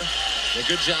A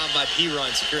good job by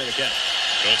P-Run securing the catch.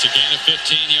 So it's a gain of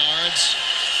 15 yards.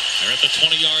 They're at the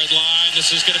 20-yard line.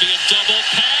 This is going to be a double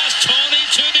pass. Tony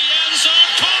to the end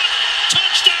zone. Caught.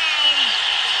 Touchdown.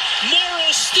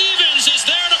 Morrill Stevens is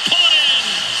there to pull it in.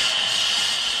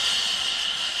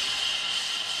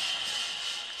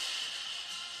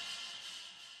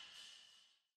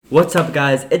 What's up,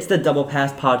 guys? It's the Double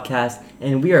Pass Podcast,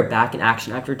 and we are back in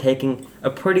action after taking a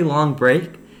pretty long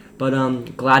break, but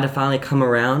glad to finally come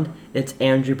around. It's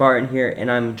Andrew Barton here, and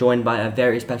I'm joined by a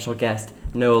very special guest,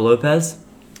 Noah Lopez.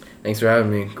 Thanks for having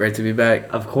me. Great to be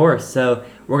back. Of course. So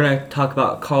we're going to talk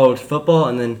about college football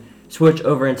and then switch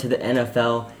over into the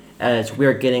NFL as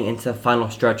we're getting into the final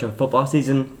stretch of football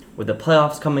season with the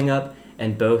playoffs coming up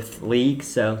in both leagues.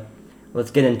 So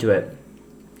let's get into it.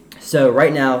 So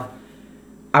right now,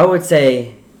 I would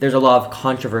say there's a lot of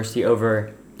controversy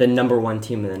over the number one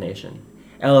team in the nation.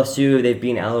 LSU, they've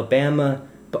beaten Alabama,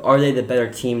 but are they the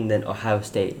better team than Ohio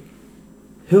State?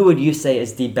 Who would you say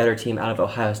is the better team out of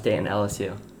Ohio State and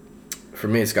LSU? For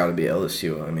me, it's got to be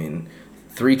LSU. I mean,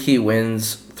 3 key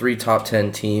wins, 3 top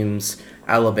 10 teams,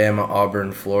 Alabama,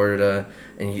 Auburn, Florida,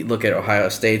 and you look at Ohio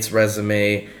State's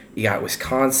resume, you got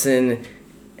Wisconsin,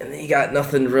 and then you got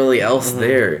nothing really else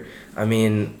there. I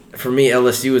mean, for me,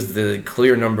 LSU is the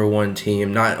clear number one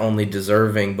team, not only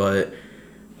deserving, but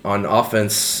on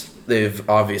offense, they've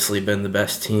obviously been the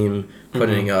best team,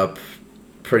 putting up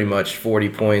pretty much 40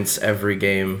 points every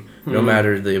game, no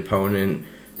matter the opponent.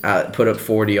 Put up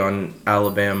 40 on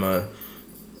Alabama.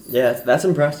 Yeah, that's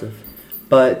impressive.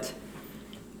 But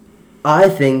I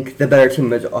think the better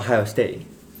team is Ohio State.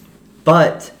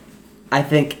 But I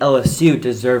think LSU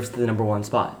deserves the number one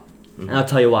spot. And I'll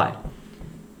tell you why.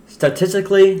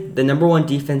 Statistically, the number one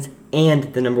defense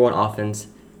and the number one offense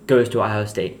goes to Ohio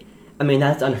State. I mean,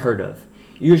 that's unheard of.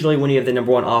 Usually when you have the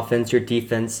number one offense, your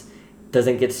defense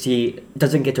doesn't get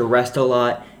to rest a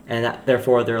lot, and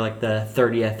therefore they're like the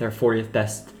 30th or 40th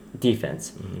best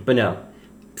defense. But no,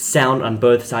 sound on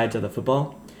both sides of the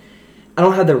football. I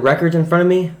don't have the records in front of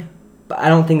me, but I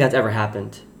don't think that's ever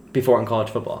happened before in college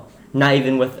football. Not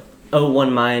even with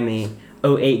 01 Miami,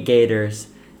 08 Gators,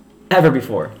 ever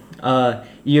before.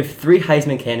 You have 3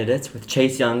 Heisman candidates with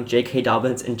Chase Young, J.K.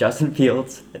 Dobbins, and Justin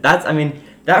Fields. That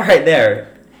right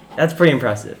there, that's pretty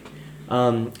impressive.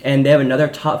 And they have another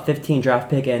top 15 draft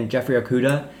pick in Jeffrey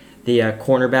Okudah, the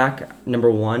cornerback, number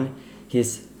 1.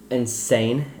 He's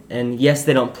insane. And yes,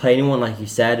 they don't play anyone like you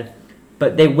said,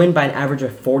 but they win by an average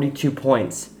of 42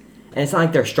 points. And it's not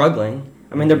like they're struggling.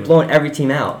 I mean, they're blowing every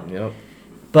team out. Yep.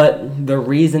 But the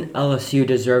reason LSU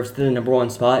deserves the number one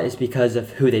spot is because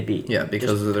of who they beat. Yeah, because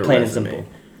Just of their plain resume. and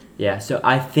simple. Yeah, so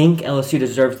I think LSU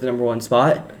deserves the number one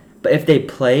spot. But if they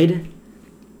played,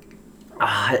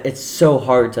 it's so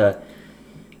hard to.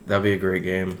 That'd be a great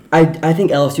game. I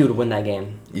think LSU would win that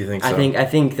game. You think so? I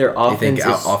think their offense. You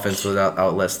think offense would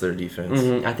outlast their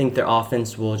defense? I think their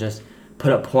offense will just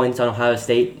put up points on Ohio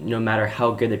State, no matter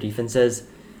how good their defense is.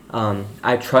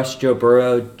 I trust Joe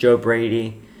Burrow, Joe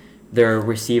Brady, their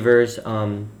receivers.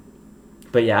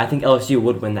 But yeah, I think LSU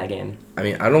would win that game. I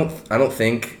mean, I don't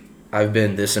think I've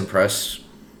been this impressed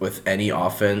with any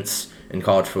offense in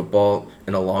college football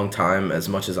in a long time as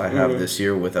much as I have this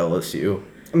year with LSU.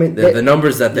 I mean, the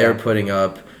numbers that they're putting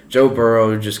up, Joe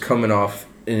Burrow just coming off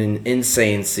an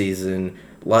insane season.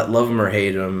 Love him or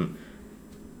hate him,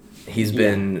 he's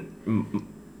been.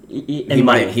 He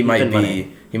might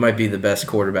be the best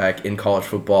quarterback in college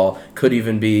football. Could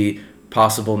even be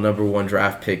possible number 1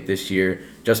 draft pick this year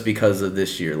just because of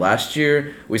this year. Last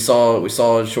year we saw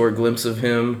a short glimpse of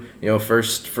him.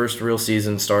 First real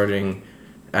season starting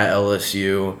at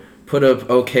LSU. Put up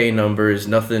okay numbers,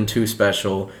 nothing too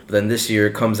special. But then this year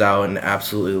comes out and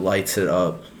absolutely lights it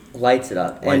up. It's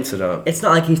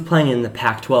not like he's playing in the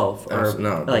Pac-12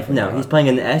 or he's playing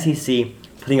in the SEC,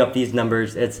 putting up these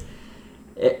numbers. It's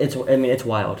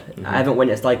wild. I haven't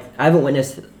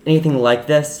witnessed anything like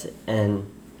this,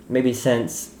 and maybe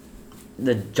since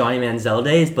the Johnny Manziel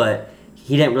days, but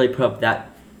he didn't really put up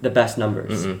the best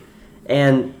numbers.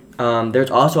 And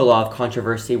there's also a lot of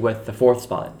controversy with the 4th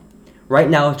spot. Right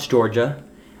now it's Georgia,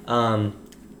 and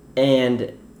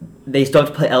they still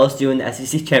have to play LSU in the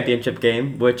SEC championship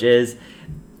game, which is,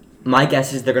 my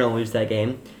guess is they're going to lose that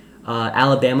game.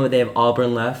 Alabama, they have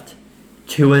Auburn left.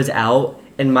 Tua's out.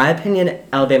 In my opinion,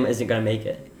 Alabama isn't going to make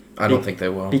it. I don't think they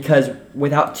will. Because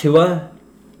without Tua,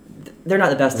 they're not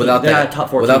the best team. They're not a top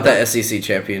 4 team. Without that SEC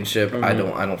championship, I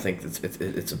don't think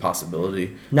it's a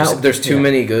possibility. There's too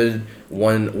many good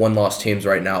one-loss teams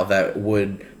right now that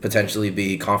would potentially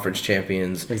be conference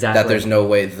champions. Exactly. That there's no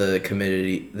way the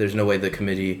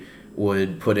committee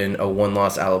would put in a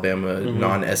one-loss Alabama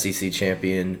non-SEC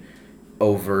champion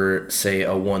over, say,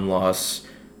 a one-loss,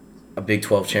 a Big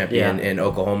 12 champion in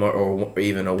Oklahoma, or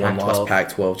even a one-loss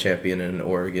Pac-12 champion in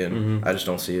Oregon. I just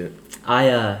don't see it.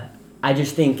 I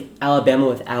just think Alabama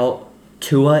without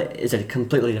Tua is a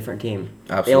completely different team.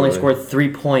 Absolutely. They only scored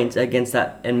 3 points against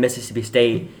that in Mississippi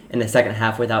State in the second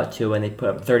half without Tua, and they put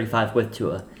up 35 with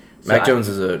Tua. So Mac Jones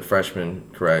is a freshman,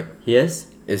 correct? He is?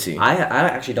 Is he? I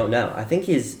actually don't know. I think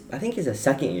he's a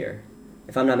second year,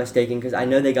 if I'm not mistaken, because I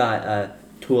know they got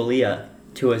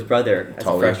Tua's brother, as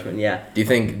a freshman. Yeah. Do you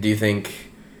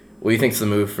think? What do you think's the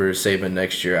move for Saban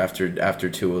next year after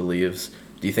Tua leaves?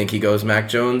 Do you think he goes Mac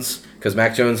Jones? Because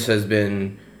Mac Jones has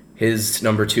been his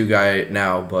number 2 guy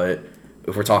now, but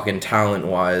if we're talking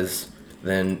talent-wise,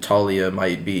 then Talia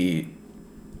might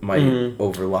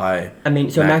overlie. I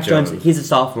mean, so Mac Jones, he's a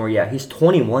sophomore. Yeah, he's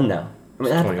 21 now. I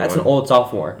mean, that's an old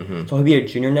sophomore. So he'll be a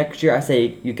junior next year. I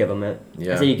say you give him it.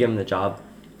 Yeah. I say you give him the job.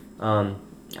 I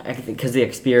think because the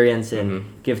experience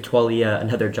and give Talia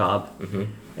another job.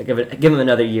 Give him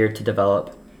another year to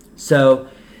develop. So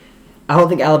I don't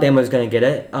think Alabama is going to get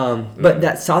it. But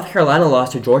that South Carolina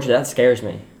loss to Georgia, that scares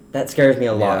me. That scares me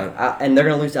a lot. Yeah. And they're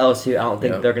going to lose to LSU. I don't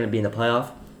think they're going to be in the playoff.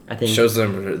 I think shows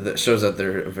that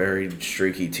they're a very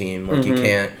streaky team. Like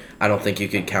I don't think you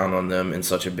could count on them in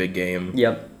such a big game.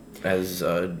 Yep. As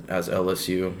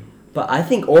LSU. But I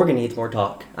think Oregon needs more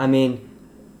talk. I mean,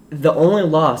 the only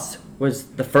loss was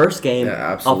the first game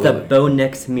off that Bo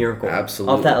Nix miracle.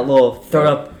 Absolutely. Off that little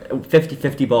throw-up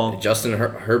 50-50 ball. Justin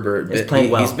Herbert is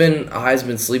playing well. He's been a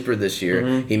Heisman sleeper this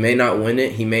year. He may not win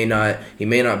it. He may not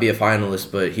be a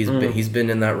finalist, but he's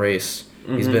been in that race.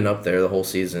 He's been up there the whole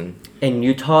season. In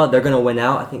Utah, they're going to win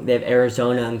out. I think they have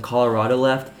Arizona and Colorado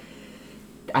left.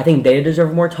 I think they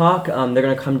deserve more talk. They're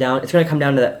going to come down. It's going to come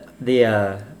down to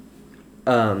the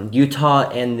Utah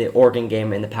and the Oregon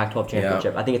game in the Pac-12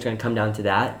 championship. I think it's going to come down to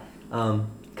that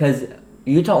because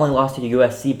Utah only lost to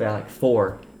USC by like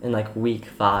 4 in like week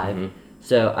 5.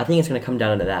 So I think it's going to come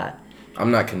down to that.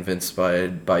 I'm not convinced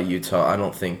by Utah. I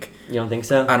don't think. You don't think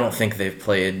so? I don't think they've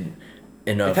played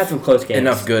enough. They've had some close games.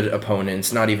 Enough good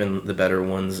opponents. Not even the better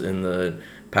ones in the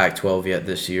Pac-12 yet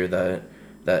this year. That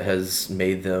has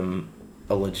made them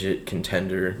a legit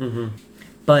contender.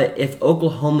 But if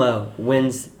Oklahoma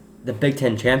wins the Big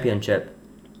 10 championship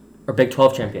or Big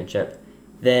 12 championship,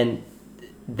 then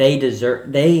they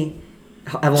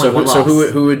have only one loss.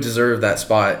 So who would deserve that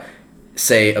spot?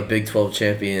 Say a Big 12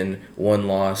 champion,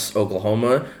 1-loss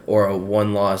Oklahoma, or a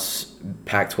 1-loss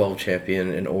Pac-12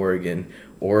 champion in Oregon.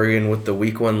 Oregon with the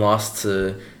week 1 loss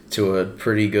to a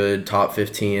pretty good top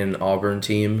 15 Auburn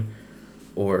team,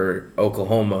 or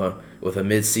Oklahoma with a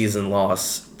mid-season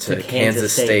loss to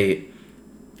Kansas State.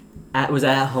 Was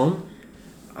that at home?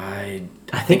 I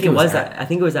think it was at home. I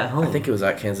think it was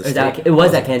at Kansas State. It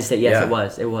was at Kansas State.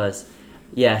 Yes, it was.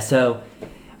 Yeah. So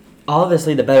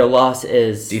obviously the better loss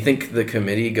is. Do you think the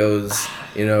committee goes?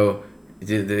 Do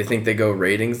they think they go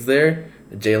ratings there?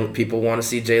 People want to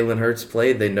see Jalen Hurts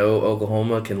play. They know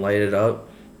Oklahoma can light it up.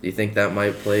 Do you think that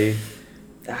might play?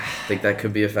 Think that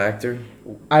could be a factor?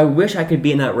 I wish I could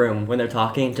be in that room when they're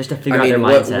talking just to figure out their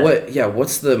mindset.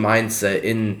 What's the mindset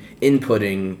in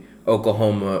inputting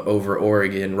Oklahoma over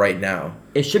Oregon right now?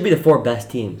 It should be the 4 best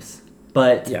teams,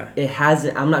 but it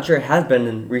hasn't. I'm not sure it has been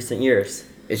in recent years.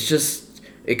 It's just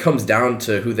it comes down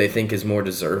to who they think is more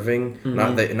deserving,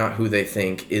 not who they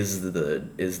think is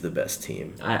the best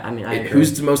team. I agree.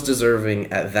 Who's the most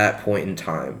deserving at that point in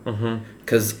time?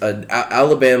 Because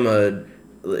Alabama.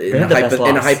 In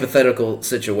a hypothetical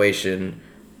situation,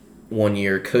 one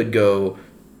year could go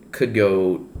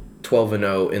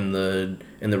 12-0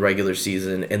 in the regular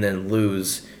season and then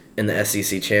lose in the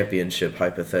SEC championship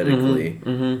hypothetically,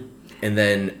 and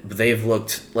then they've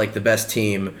looked like the best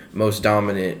team, most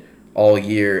dominant all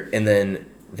year, and then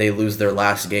they lose their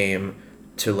last game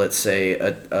to let's say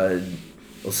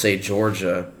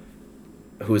Georgia,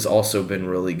 who's also been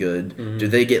really good. Do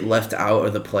they get left out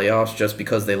of the playoffs just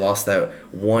because they lost that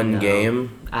one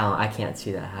game? I can't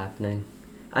see that happening.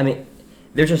 I mean,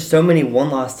 there's just so many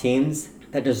one-loss teams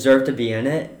that deserve to be in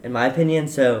it, in my opinion.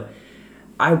 So,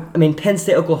 I mean, Penn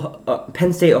State,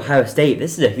 Ohio State.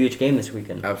 This is a huge game this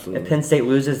weekend. Absolutely. If Penn State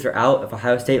loses, they're out. If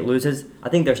Ohio State loses, I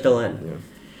think they're still in. Yeah.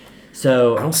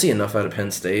 So I don't see enough out of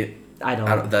Penn State. I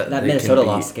don't. That Minnesota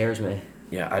loss scares me.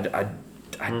 Yeah,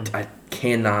 I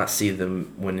cannot see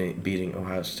them beating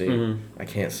Ohio State. I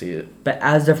can't see it. But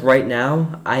as of right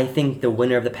now, I think the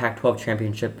winner of the Pac-12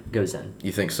 championship goes in.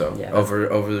 You think so? Yeah.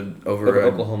 Over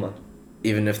Oklahoma.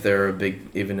 Even if they're a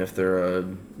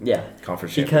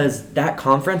conference champion. Because that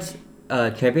conference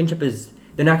championship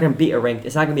they're not going to beat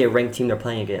it's not going to be a ranked team they're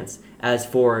playing against. As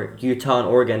for Utah and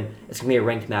Oregon, it's going to be a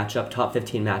ranked matchup, top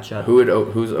 15 matchup.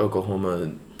 Who's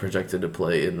Oklahoma projected to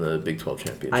play in the Big 12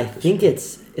 championship? I think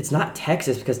it's not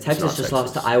Texas because Texas just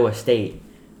lost to Iowa State.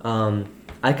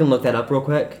 I can look that up real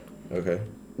quick. Okay.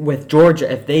 With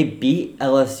Georgia, if they beat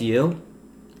LSU,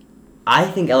 I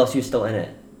think LSU's still in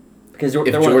it. Because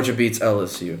if Georgia beats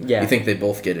LSU, you think they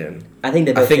both get in? I think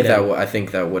they both get in. I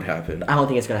think that would happen. I don't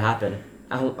think it's going to happen.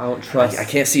 I don't trust. I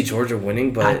can't see Georgia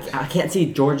winning, but I can't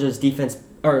see Georgia's defense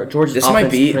or Georgia's this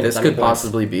offense. This could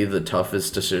possibly be the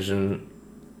toughest decision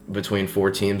between 4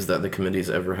 teams that the committee's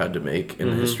ever had to make in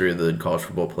the history of the college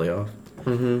football playoff.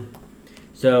 Mm-hmm.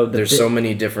 So there's so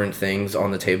many different things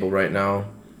on the table right now,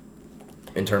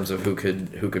 in terms of who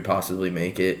could possibly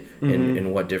make it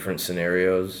in what different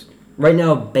scenarios. Right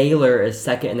now, Baylor is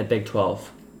second in the Big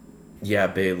 12. Yeah,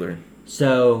 Baylor.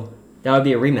 So that would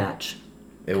be a rematch.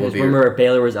 It would be. Remember,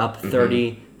 Baylor was up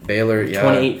 30. Baylor,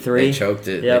 28-3. They choked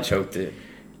it. Yep. They choked it.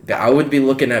 I would be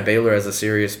looking at Baylor as a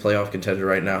serious playoff contender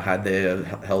right now had they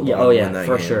held on to win that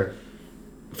game.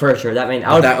 For sure.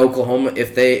 That Oklahoma,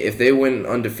 if they win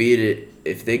undefeated,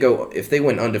 if they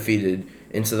win undefeated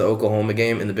into the Oklahoma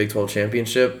game in the Big 12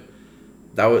 championship,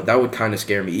 that would kind of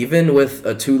scare me. Even with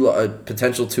a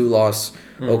potential 2-loss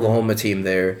Oklahoma team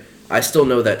there, I still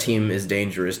know that team is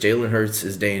dangerous. Jalen Hurts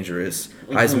is dangerous.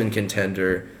 Heisman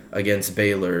contender against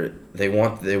Baylor. They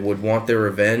would want their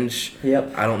revenge.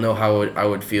 Yep. I don't know how I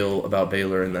would feel about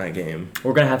Baylor in that game.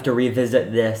 We're gonna have to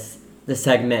revisit this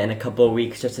segment in a couple of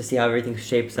weeks just to see how everything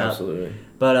shapes up. Absolutely.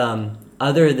 But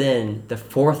other than the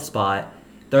 4th spot,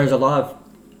 there's a lot of.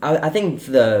 I think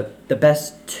the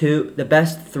best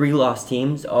 3-loss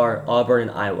teams are Auburn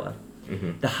and Iowa.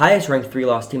 Mm-hmm. The highest ranked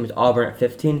 3-loss team is Auburn at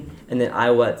 15, and then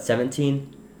Iowa at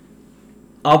 17.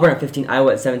 Auburn at 15,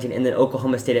 Iowa at 17, and then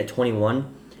Oklahoma State at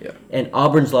 21. Yeah. And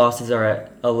Auburn's losses are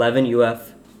at 11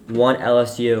 UF, 1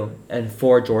 LSU, and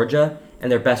 4 Georgia, and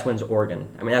their best win's Oregon.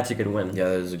 I mean, that's a good win. Yeah,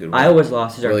 that is a good win. Iowa's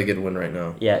losses are really good win right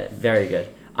now. Yeah, very good.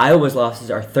 Iowa's losses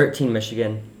are 13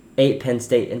 Michigan, 8 Penn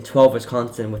State, and 12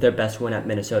 Wisconsin, with their best win at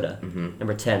Minnesota,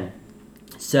 number 10.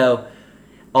 So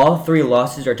all 3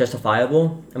 losses are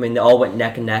justifiable. I mean, they all went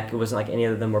neck and neck. It wasn't like any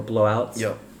of them were blowouts.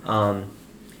 Yep.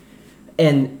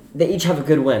 And they each have a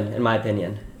good win, in my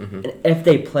opinion. Mm-hmm. And if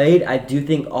they played, I do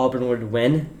think Auburn would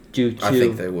win due to I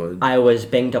think they would. Iowa's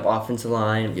banged up offensive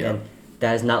line, and that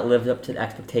has not lived up to the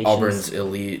expectations. Auburn's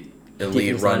elite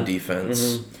run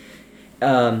defense.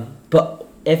 Mm-hmm. But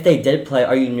if they did play,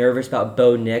 are you nervous about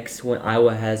Bo Nix when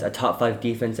Iowa has a top 5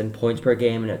 defense in points per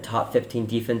game and a top 15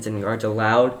 defense in yards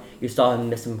allowed? You saw him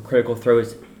miss some critical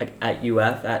throws at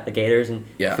UF, at the Gators, and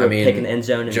threw a pick in the end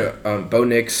zone. Bo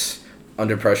Nix,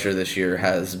 under pressure this year,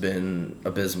 has been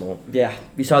abysmal. Yeah,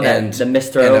 you saw that, the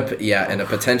missed throw. And a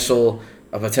potential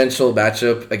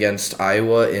matchup against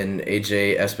Iowa in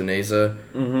AJ Espinoza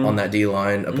on that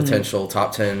D-line, a potential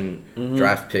top 10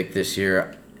 draft pick this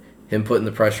year. Him putting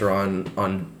the pressure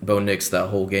on Bo Nix that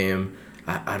whole game,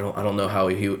 I don't know how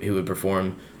he would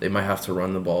perform. They might have to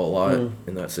run the ball a lot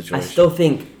in that situation. I still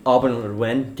think Auburn would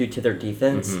win due to their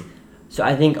defense. So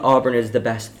I think Auburn is the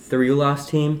best 3-loss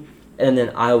team, and then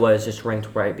Iowa is just ranked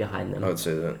right behind them. I would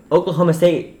say that. Oklahoma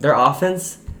State, their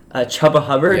offense, Chuba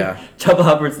Hubbard. Yeah. Chuba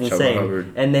Hubbard's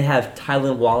insane. And they have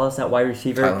Tylan Wallace at wide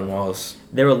receiver. Tylan Wallace.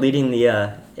 They were leading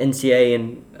the NCAA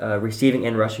in receiving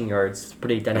and rushing yards. It's a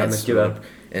pretty dynamic duo.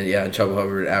 And Chuba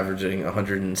Hubbard averaging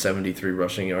 173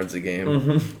 rushing yards a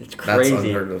game. It's crazy. That's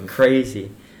unheard of. Crazy.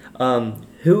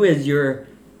 Who is your,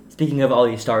 speaking of all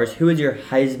these stars, who is your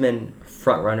Heisman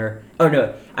frontrunner? Oh,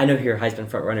 no, I know who your Heisman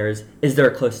frontrunner is. Is there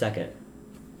a close second?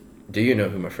 Do you know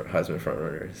who my Heisman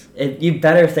frontrunner is? You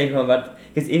better say who I'm about,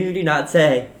 because if you do not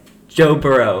say Joe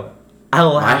Burrow,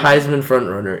 my Heisman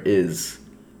frontrunner is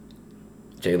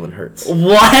Jalen Hurts.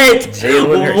 What?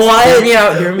 Jalen Hurts. What?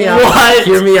 Hear me out. What?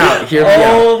 Hear me out.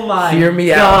 Oh my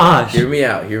gosh. Hear me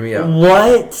out.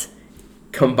 What?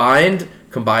 Combined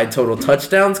total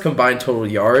touchdowns, combined total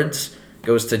yards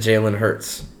goes to Jalen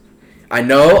Hurts. I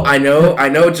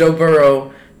know Joe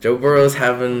Burrow. Joe Burrow's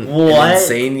having an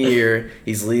insane year.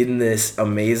 He's leading this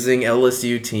amazing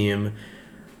LSU team.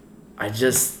 When I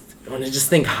just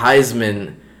think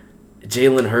Heisman,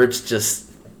 Jalen Hurts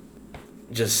just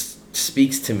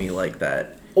speaks to me like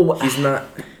that. He's not.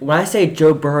 When I say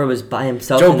Joe Burrow is by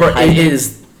himself, Joe Burrow, it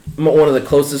is one of the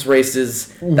closest races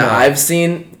that I've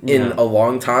seen in a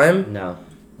long time. No,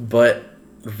 but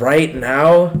right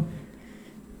now,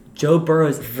 Joe Burrow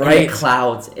is in the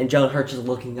clouds, and Jalen Hurts is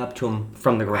looking up to him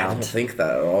from the ground. I don't think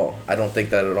that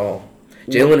at all.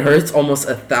 Jalen Hurts almost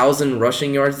 1,000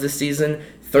 rushing yards this season,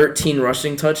 13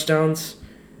 rushing touchdowns.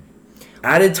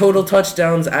 Added total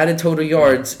touchdowns, added total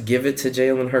yards, give it to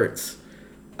Jalen Hurts.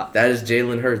 That is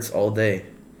Jalen Hurts all day.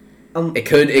 It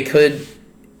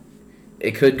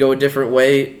could go a different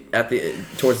way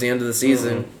towards the end of the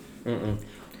season.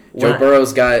 Joe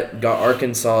Burrow's got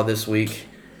Arkansas this week.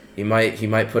 He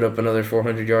might put up another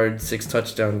 400-yard,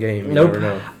 6-touchdown game. You never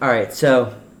know. All right,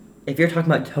 so if you're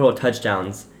talking about total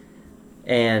touchdowns,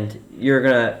 and you're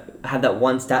gonna have that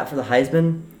one stat for the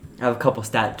Heisman, I have a couple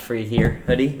stats for you here,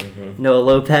 Hoodie. Noah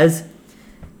Lopez,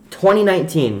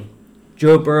 2019,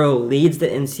 Joe Burrow leads the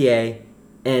NCAA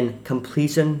in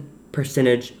completion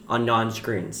percentage on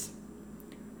non-screens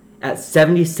at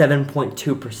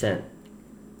 77.2%.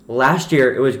 Last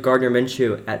year, it was Gardner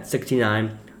Minshew at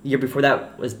 69. The year before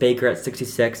that was Baker at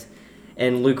 66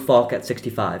 and Luke Falk at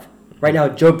 65. Right now,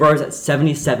 Joe Burrow's at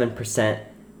 77%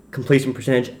 completion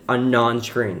percentage on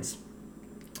non-screens.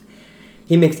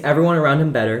 He makes everyone around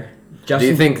him better. Do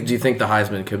you think the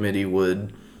Heisman committee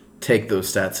would take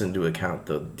those stats into account,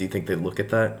 though? Do you think they look at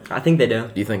that? I think they do.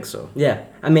 Do you think so? Yeah.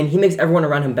 I mean, he makes everyone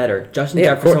around him better. Justin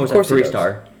Jefferson was a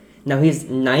 3-star. Now he's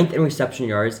 9th in reception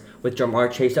yards with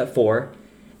Jamar Chase at 4.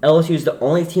 LSU is the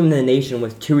only team in the nation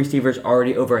with 2 receivers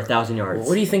already over 1,000 yards. Well,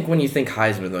 what do you think when you think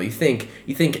Heisman, though? You think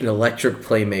an electric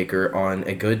playmaker on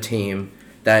a good team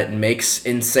that makes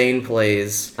insane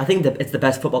plays. I think it's the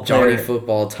best football player. Johnny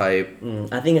football type.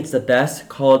 I think it's the best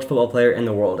college football player in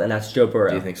the world, and that's Joe Burrow.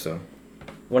 Do you think so?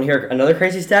 Want to hear another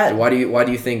crazy stat? Why do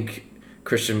you think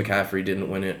Christian McCaffrey didn't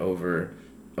win it over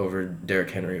Derrick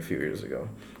Henry a few years ago?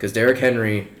 Because Derrick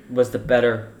Henry was the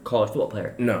better college football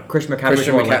player. No, Christian McCaffrey was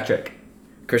more electric.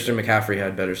 Christian McCaffrey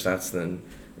had better stats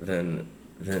than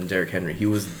Derrick Henry. He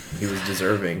was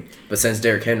deserving. But since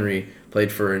Derrick Henry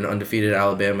played for an undefeated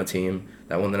Alabama team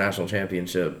that won the national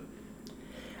championship,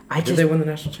 did they win the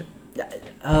national championship?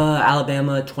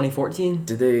 Alabama 2014.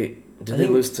 Did they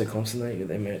lose to Clemson that year?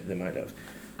 They might have.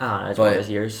 I don't know. It's one of those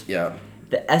years. Yeah.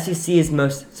 The SEC's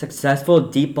most successful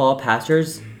deep ball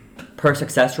passers per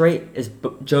success rate is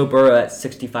Joe Burrow at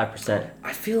 65%.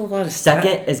 I feel a lot of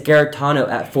Second is Garantano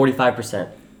at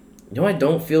 45%. You know what I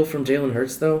don't feel from Jalen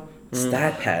Hurts, though?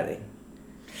 Stat padding.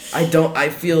 I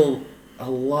feel a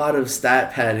lot of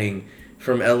stat padding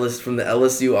from the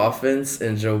LSU offense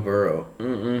and Joe Burrow.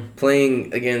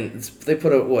 Playing against, they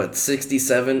put up,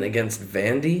 67 against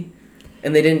Vandy?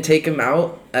 And they didn't take him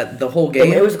out at the whole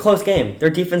game? It was a close game.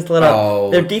 Their defense let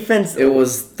up. Their defense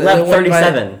left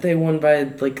 37. They won by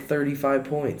like 35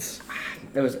 points.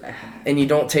 It was, and you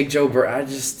don't take Joe Burrow.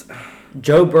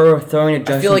 Joe Burrow throwing at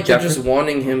Justin I feel like Jefferson. you're just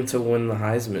wanting him to win the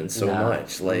Heisman so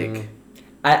much. Like,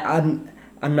 I'm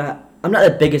not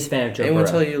the biggest fan of Joe Burrow.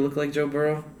 Anyone tell you look like Joe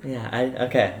Burrow? Yeah,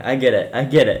 I get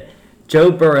it. Joe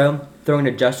Burrow throwing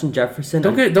to Justin Jefferson.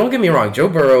 Don't get me wrong. Joe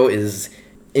Burrow is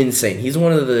insane. He's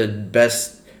one of the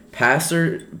best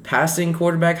passing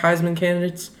quarterback Heisman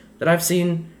candidates that I've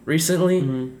seen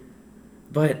recently.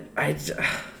 But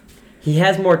he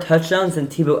has more touchdowns than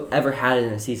Tebow ever had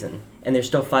in a season, and there's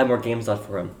still 5 more games left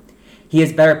for him. He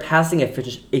has better passing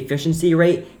efficiency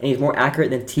rate, and he's more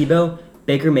accurate than Tebow,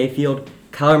 Baker Mayfield,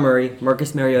 Kyler Murray,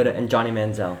 Marcus Mariota, and Johnny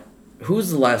Manziel.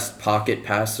 Who's the last pocket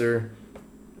passer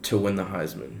to win the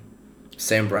Heisman?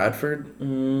 Sam Bradford?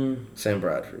 Sam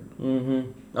Bradford.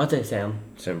 I'll take Sam.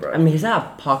 Sam Bradford. I mean, he's not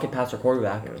a pocket passer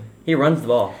quarterback. Yeah. He runs the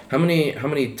ball. How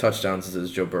many touchdowns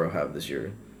does Joe Burrow have this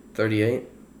year? 38?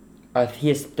 He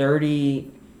has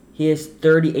 30. He has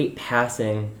 38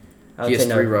 passing. He has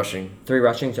 3 rushing. 3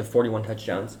 rushing, so 41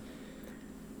 touchdowns.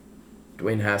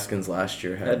 Dwayne Haskins last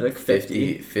year had like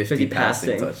 50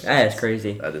 passing touchdowns. That is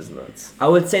crazy. That is nuts. I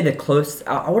would say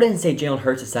I wouldn't say Jalen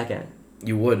Hurts is second.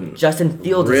 You wouldn't. Justin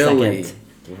Fields is second.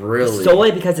 Really?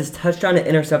 Solely because his touchdown to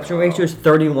interception ratio is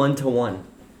 31-1.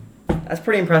 That's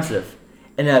pretty impressive.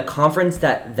 In a conference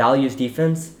that values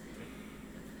defense,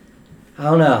 I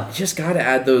don't know. You just got to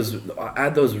add those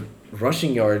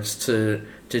rushing yards to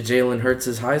Jalen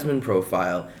Hurts' Heisman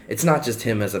profile. It's not just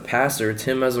him as a passer; it's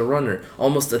him as a runner.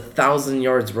 Almost 1,000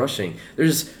 yards rushing.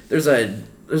 There's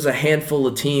a handful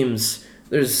of teams.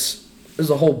 There's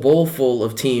a whole bowl full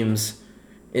of teams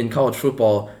in college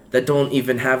football that don't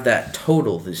even have that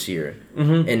total this year.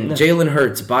 And Jalen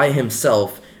Hurts by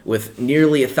himself with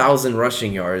nearly 1,000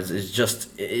 rushing yards is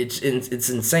just it's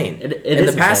insane. And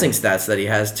the passing stats that he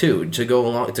has too to go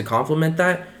along to complement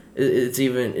that,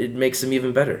 it makes him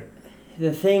even better.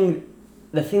 The thing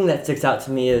that sticks out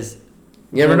to me is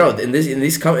you never know. In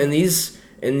these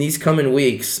coming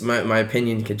weeks, my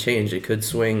opinion could change. It could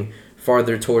swing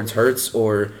farther towards Hurts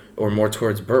or more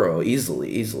towards Burrow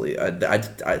easily.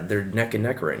 They're neck and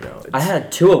neck right now. I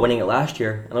had Tua winning it last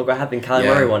year, and look what happened. Kyler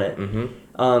Murray won it.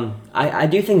 I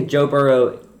do think Joe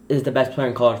Burrow is the best player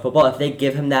in college football. If they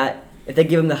give him that if they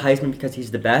give him the Heisman because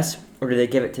he's the best, or do they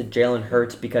give it to Jalen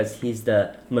Hurts because he's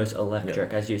the most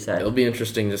electric, as you said. It'll be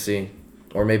interesting to see.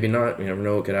 Or maybe not. You never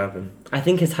know what could happen. I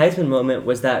think his Heisman moment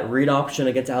was that read option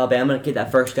against Alabama to get that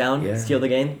first down, steal the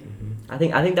game.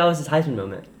 Mm-hmm. I think that was his Heisman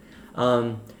moment.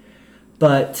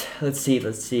 But let's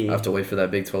see. I have to wait for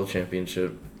that Big 12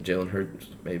 championship. Jalen Hurts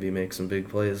maybe make some big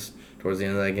plays towards the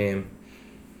end of that game.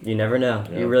 You never know.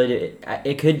 Yeah. You really do.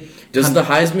 It could. Does the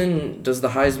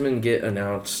Heisman get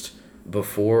announced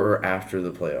before or after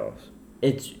the playoffs?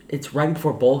 It's right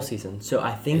before bowl season, so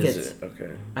I think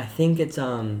okay. I think it's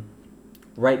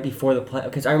right before the play,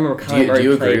 because I remember Kyler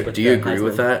Murray played with Do you agree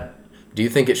with that? Do you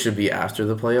think it should be after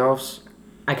the playoffs?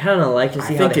 I kind of like to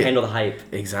see how they handle the hype.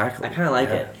 Exactly. I kind of like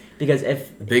it because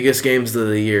if biggest games of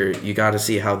the year, you got to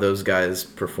see how those guys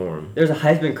perform. There's a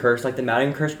Heisman curse, like the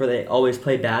Madden curse, where they always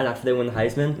play bad after they win the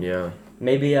Heisman. Yeah.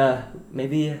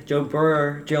 Maybe Joe Burrow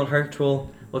or Jalen Hurts will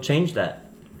change that.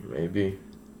 Maybe.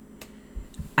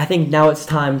 I think now it's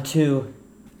time to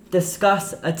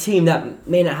discuss a team that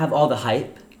may not have all the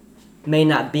hype, may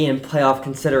not be in playoff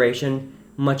consideration,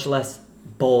 much less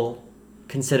bowl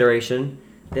consideration.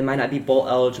 They might not be bowl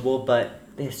eligible, but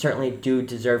they certainly do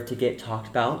deserve to get talked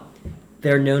about.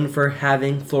 They're known for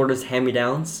having Florida's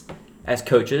hand-me-downs as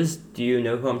coaches. Do you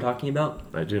know who I'm talking about?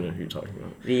 I do know who you're talking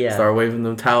about. Start waving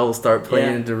them towels, start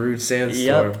playing in Darude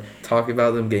Sandstorm. Yep. Talk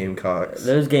about them Gamecocks.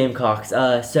 Those Gamecocks.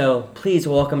 So please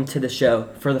welcome to the show,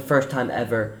 for the first time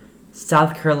ever,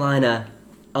 South Carolina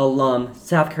alum,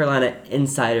 South Carolina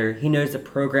insider. He knows the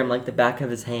program like the back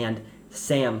of his hand,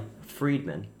 Sam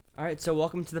Friedman. All right, so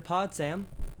welcome to the pod, Sam.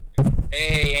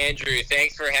 Hey, Andrew.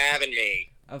 Thanks for having me.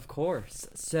 Of course.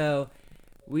 So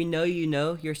we know you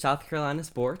know your South Carolina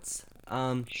sports.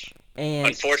 And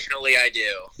unfortunately, I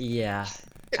do. Yeah.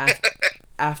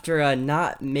 After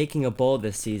not making a bowl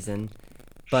this season,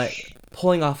 but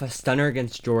pulling off a stunner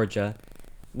against Georgia,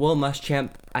 Will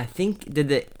Muschamp, I think, did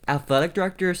the athletic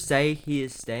director say he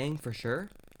is staying for sure?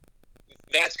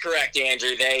 That's correct,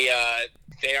 Andrew. They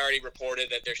already reported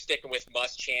that they're sticking with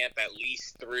Muschamp at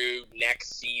least through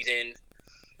next season.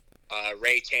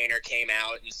 Ray Tanner came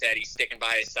out and said he's sticking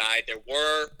by his side. There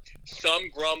were some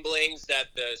grumblings that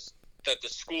the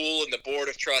school and the board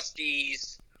of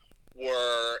trustees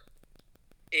were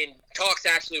in talks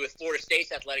actually with Florida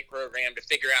State's athletic program to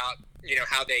figure out,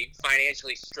 how they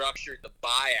financially structured the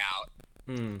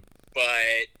buyout.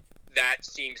 But that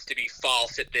seems to be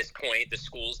false at this point. The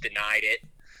school's denied it.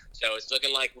 So it's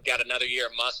looking like we got another year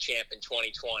of Muschamp in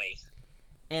 2020.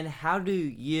 And how do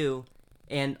you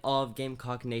and all of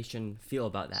Gamecock Nation feel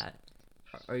about that?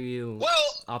 Are you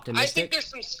optimistic? I think there's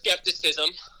some skepticism.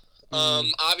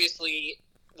 Obviously,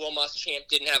 Will Muschamp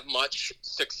didn't have much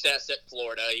success at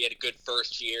Florida. He had a good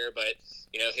first year, but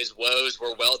his woes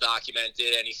were well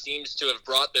documented, and he seems to have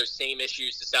brought those same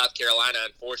issues to South Carolina.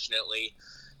 Unfortunately,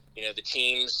 the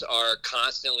teams are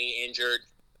constantly injured.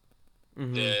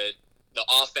 The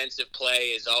offensive play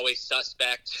is always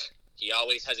suspect. He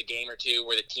always has a game or two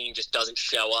where the team just doesn't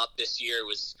show up. This year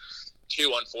was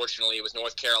two, unfortunately. It was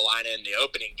North Carolina in the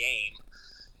opening game,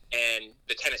 and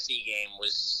the Tennessee game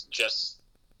was just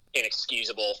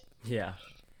inexcusable. Yeah.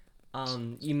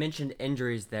 You mentioned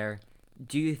injuries there.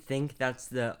 Do you think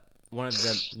that's one of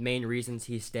the main reasons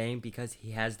he's staying, because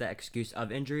he has the excuse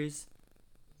of injuries?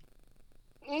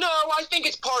 No, I think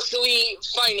it's partially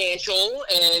financial,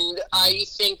 and I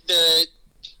think the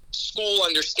school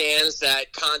understands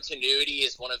that continuity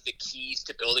is one of the keys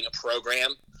to building a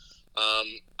program.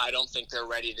 I don't think they're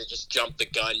ready to just jump the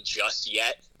gun just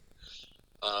yet.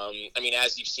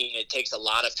 As you've seen, it takes a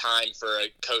lot of time for a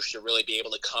coach to really be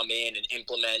able to come in and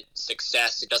implement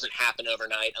success. It doesn't happen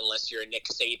overnight unless you're a Nick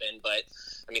Saban. But,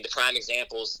 the prime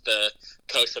example is the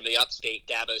coach from the upstate,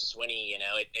 Dabo Swinney.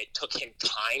 It took him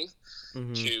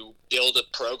time to build a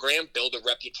program, build a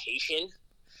reputation,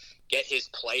 get his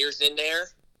players in there,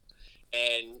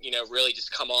 and, really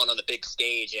just come on the big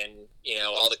stage. And,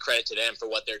 all the credit to them for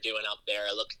what they're doing up there.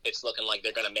 It's looking like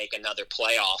they're going to make another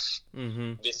playoff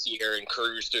this year and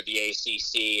cruise through the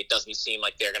ACC. It doesn't seem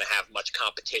like they're going to have much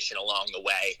competition along the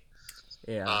way.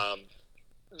 Yeah.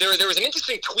 There was an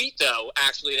interesting tweet, though,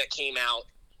 actually, that came out.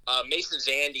 Mason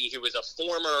Zandy, who was a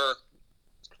former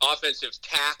offensive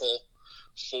tackle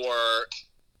for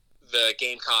the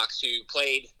Gamecocks, who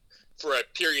played for a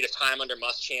period of time under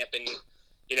Muschamp, and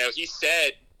he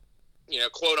said,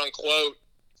 quote unquote,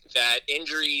 that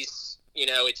injuries,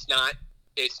 it's not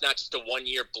just a 1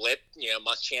 year blip.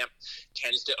 Muschamp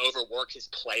tends to overwork his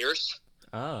players.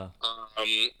 Oh.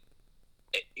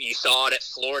 You saw it at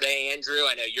Florida, Andrew.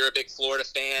 I know you're a big Florida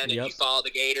fan, and you follow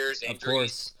the Gators. Injuries, of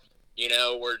course.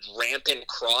 Were rampant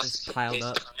across his time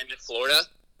at Florida.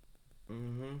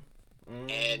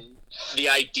 And the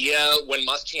idea when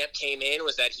Muschamp came in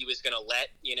was that he was going to let,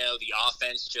 the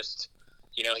offense just,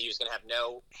 he was going to have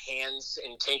no hands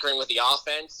in tinkering with the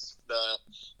offense.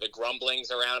 The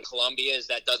grumblings around Columbia is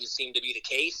that doesn't seem to be the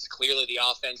case. Clearly the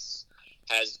offense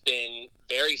has been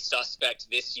very suspect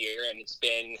this year, and it's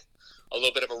been a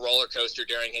little bit of a roller coaster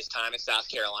during his time at South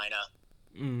Carolina.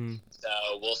 Mm-hmm. So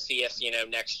we'll see if,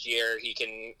 next year he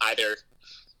can either,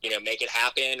 make it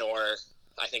happen, or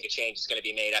I think a change is going to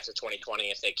be made after 2020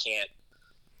 if they can't,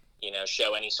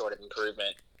 show any sort of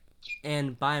improvement.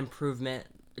 And by improvement,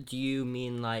 do you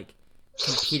mean like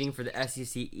competing for the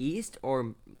SEC East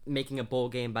or making a bowl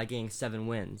game by getting 7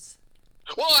 wins?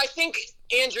 Well, I think,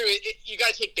 Andrew, you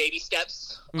got to take baby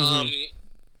steps. Mm-hmm.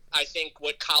 I think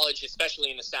what college,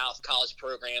 especially in the South, college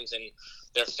programs and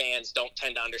their fans don't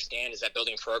tend to understand is that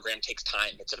building a program takes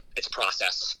time. It's a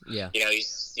process. Yeah.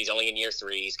 He's only in year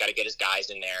 3. He's got to get his guys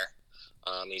in there.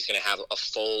 He's going to have a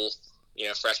full,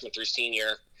 freshman through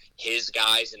senior, his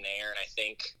guys in there, and I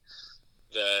think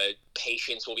the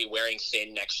patience will be wearing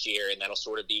thin next year, and that'll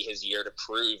sort of be his year to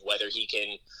prove whether he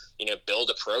can, build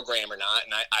a program or not.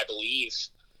 And I believe,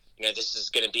 this is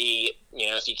going to be,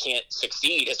 if he can't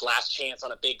succeed, his last chance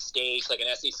on a big stage like an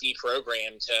SEC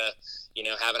program to,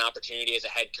 have an opportunity as a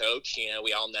head coach.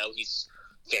 We all know he's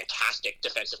fantastic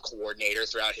defensive coordinator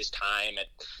throughout his time at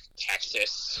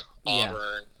Texas,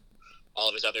 Auburn, all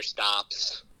of his other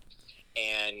stops.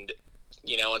 And,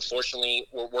 unfortunately,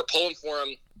 we're pulling for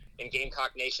him in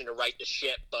Gamecock Nation to right the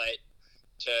ship, but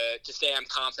to say I'm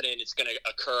confident it's going to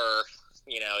occur,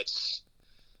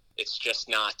 it's just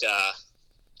not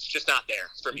there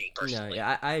for me personally. No,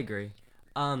 yeah, I agree.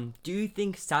 Do you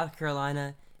think South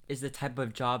Carolina is the type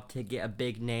of job to get a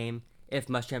big name if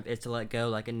Muschamp is to let go,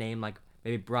 like a name like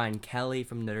maybe Brian Kelly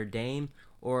from Notre Dame,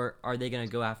 or are they going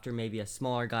to go after maybe a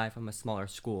smaller guy from a smaller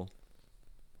school?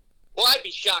 Well, I'd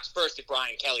be shocked first if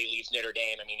Brian Kelly leaves Notre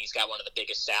Dame. I mean, he's got one of the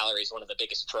biggest salaries, one of the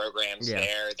biggest programs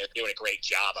there. They're doing a great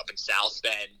job up in South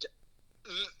Bend.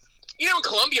 In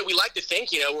Columbia, we like to think,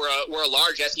 we're a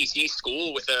large SEC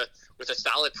school with a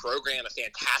solid program, a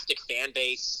fantastic fan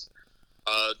base,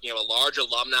 a large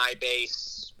alumni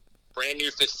base, brand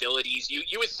new facilities.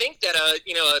 You would think that a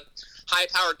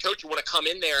high-powered coach would want to come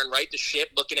in there and right the ship,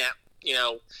 looking at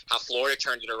how Florida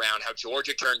turned it around, how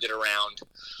Georgia turned it around.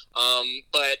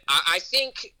 But I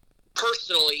think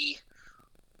personally,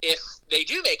 if they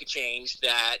do make a change,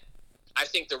 that I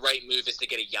think the right move is to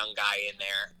get a young guy in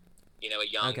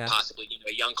there, possibly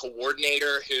a young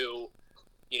coordinator who,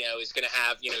 is going to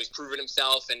have, he's proven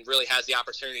himself and really has the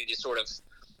opportunity to sort of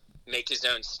make his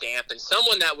own stamp, and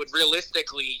someone that would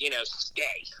realistically, stay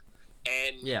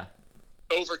and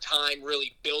over time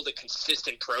really build a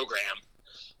consistent program.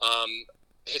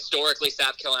 Historically,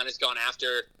 South Carolina's gone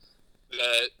after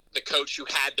the coach who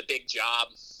had the big job,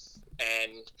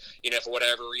 and for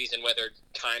whatever reason, whether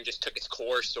time just took its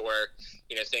course or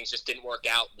things just didn't work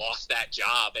out, lost that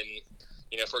job. And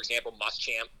for example,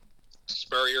 Muschamp,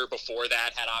 Spurrier before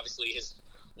that had obviously his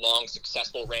long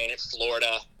successful reign at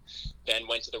Florida, then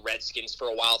went to the Redskins for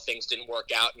a while. Things didn't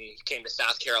work out, and he came to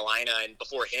South Carolina. And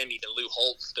before him, even Lou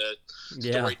Holtz, the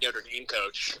storied Notre Dame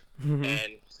coach,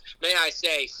 and may I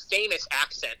say, famous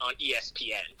accent on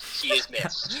ESPN. He is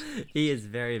missed. He is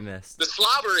very missed. The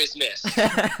slobber is missed.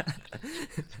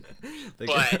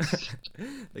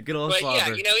 The good old slobber.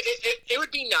 Yeah, it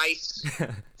would be nice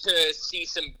to see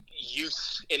some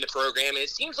youth in the program. And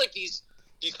it seems like these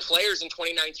players in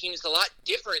 2019 is a lot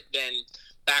different than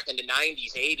back in the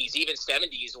 90s, 80s, even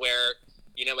 70s, where,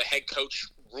 a head coach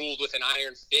ruled with an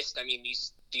iron fist. I mean,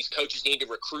 these coaches need to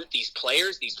recruit these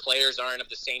players. These players aren't of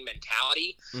the same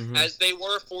mentality as they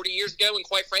were 40 years ago, and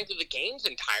quite frankly, the game's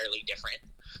entirely different.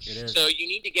 It is. So you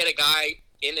need to get a guy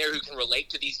in there who can relate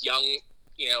to these young,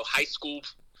 high school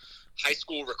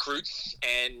recruits,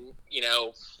 and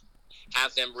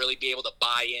have them really be able to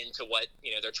buy into what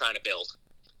they're trying to build,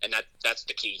 and that's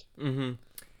the key. Mm-hmm.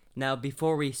 Now,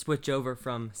 before we switch over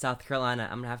from South Carolina,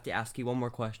 I'm gonna have to ask you one more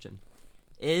question: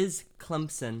 is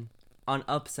Clemson on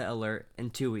upset alert in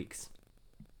 2 weeks?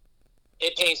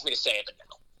 It pains me to say it, but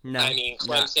no. I mean,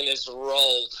 Clemson has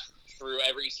rolled through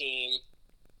every team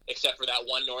except for that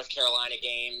one North Carolina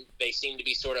game. They seem to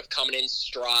be sort of coming in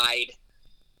stride.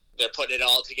 They're putting it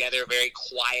all together very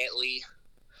quietly.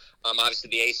 Obviously,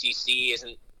 the ACC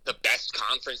isn't the best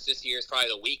conference this year. It's probably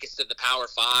the weakest of the Power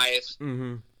Five.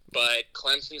 Mm-hmm. But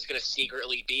Clemson's going to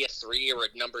secretly be a 3 or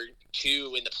a number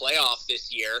 2 in the playoff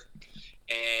this year.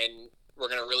 And we're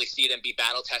going to really see them be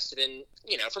battle tested. And,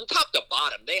 from top to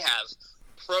bottom, they have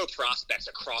pro prospects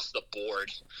across the board.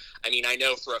 I mean, I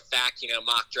know for a fact,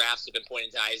 mock drafts have been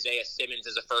pointing to Isaiah Simmons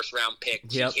as a first-round pick,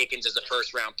 T. Higgins as a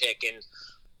first-round pick, and,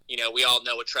 we all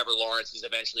know what Trevor Lawrence is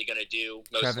eventually going to do,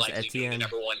 most Travis likely being the Etienne.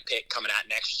 number 1 pick coming out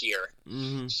next year.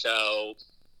 Mm-hmm. So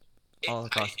All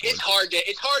across the board.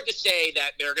 it's hard to say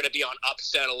that they're going to be on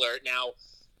upset alert. Now,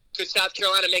 could South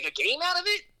Carolina make a game out of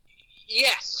it?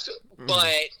 Yes,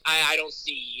 but I don't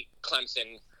see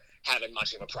Clemson having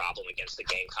much of a problem against the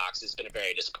Gamecocks. It's been a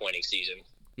very disappointing season.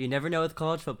 You never know with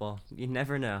college football. You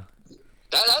never know.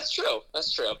 That's true.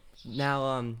 That's true.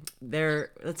 Now,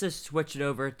 let's just switch it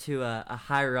over to a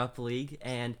higher up league,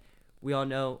 and we all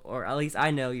know, or at least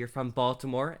I know, you're from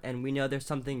Baltimore, and we know there's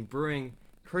something brewing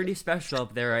pretty special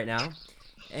up there right now.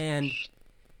 And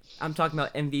I'm talking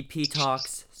about MVP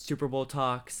talks, Super Bowl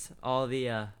talks, all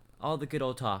the good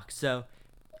old talks. So,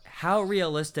 how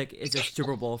realistic is a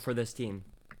Super Bowl for this team?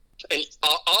 And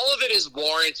all of it is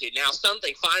warranted. Now,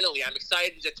 something finally I'm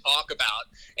excited to talk about,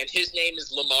 and his name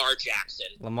is Lamar Jackson.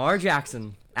 Lamar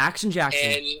Jackson. Action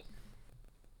Jackson. And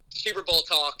Super Bowl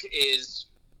talk is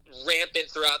rampant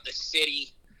throughout the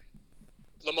city.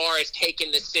 Lamar has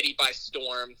taken the city by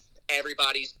storm.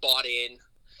 Everybody's bought in.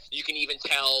 You can even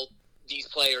tell these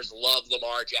players love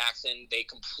Lamar Jackson. They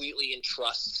completely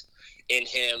entrust in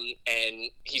him,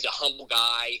 and he's a humble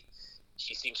guy.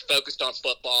 He seems focused on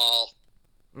football.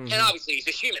 And obviously, he's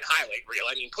a human highlight reel.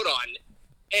 I mean, put on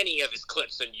any of his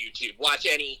clips on YouTube. Watch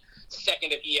any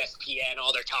second of ESPN.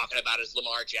 All they're talking about is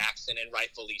Lamar Jackson, and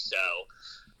rightfully so.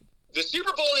 The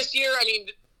Super Bowl this year, I mean,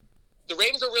 the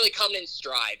Ravens are really coming in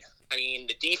stride. I mean,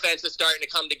 the defense is starting to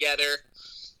come together.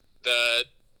 The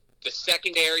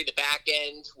secondary, the back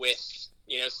end with,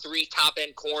 3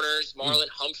 top-end corners. Marlon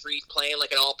Humphrey's playing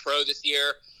like an all-pro this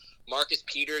year. Marcus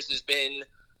Peters has been...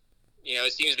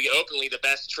 it seems to be openly the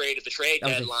best trade of the trade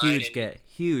deadline. That was a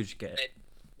huge get. And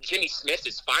Jimmy Smith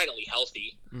is finally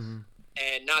healthy.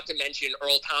 And not to mention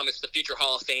Earl Thomas, the future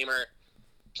Hall of Famer,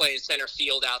 playing center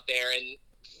field out there. And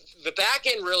the back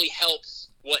end really helps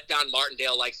what Don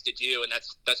Martindale likes to do, and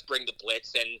that's bring the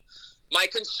blitz. And my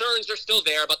concerns are still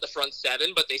there about the front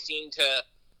 7, but they seem to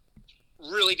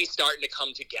really be starting to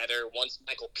come together. Once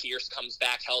Michael Pierce comes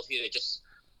back healthy,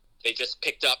 they just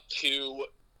picked up 2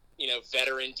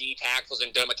 veteran D tackles,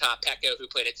 and Domata Pecco, who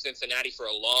played at Cincinnati for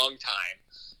a long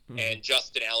time, and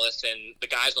Justin Ellis, and the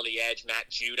guys on the edge, Matt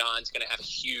Judon's going to have a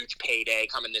huge payday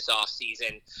coming this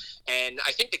offseason. And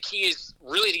I think the key is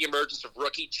really the emergence of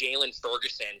rookie Jalen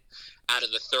Ferguson out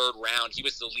of the 3rd round. He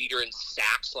was the leader in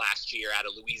sacks last year out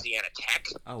of Louisiana Tech.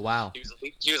 Oh, wow. He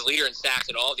was leader in sacks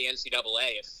at all the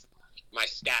NCAA, if my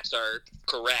stats are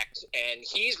correct. And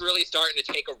he's really starting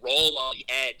to take a role on the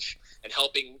edge and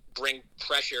helping bring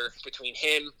pressure between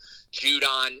him,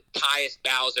 Judon, Tyus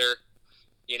Bowser.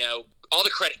 All the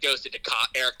credit goes to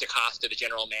Eric DeCosta, the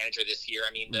general manager this year.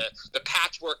 I mean, the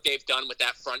patchwork they've done with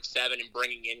that front 7 and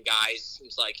bringing in guys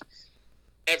seems like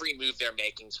every move they're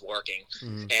making is working.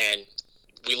 And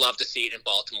we love to see it in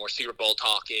Baltimore. Super Bowl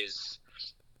talk it's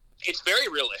very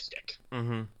realistic.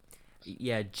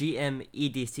 Yeah, GM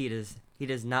EDC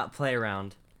does not play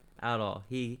around at all.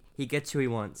 He gets who he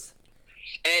wants.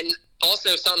 And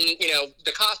also,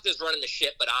 DeCosta's running the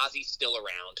ship, but Ozzy's still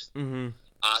around.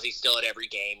 Ozzy's still at every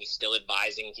game. He's still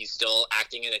advising. He's still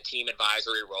acting in a team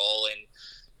advisory role.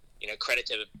 And, credit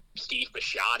to Steve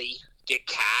Bisciotti, Dick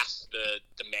Cass,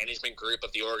 the management group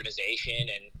of the organization.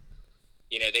 And,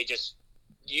 they just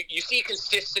 – you see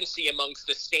consistency amongst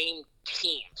the same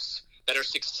teams that are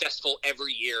successful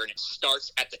every year, and it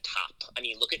starts at the top. I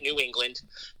mean, look at New England,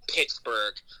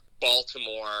 Pittsburgh,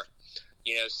 Baltimore –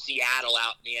 Seattle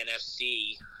out in the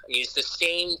NFC. I mean, it's the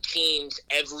same teams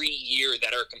every year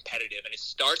that are competitive, and it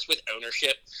starts with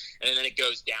ownership, and then it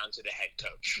goes down to the head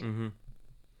coach.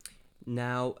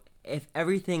 Now, if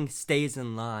everything stays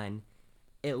in line,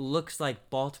 it looks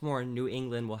like Baltimore and New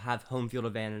England will have home field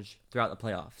advantage throughout the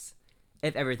playoffs,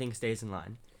 if everything stays in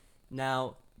line.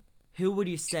 Now, who would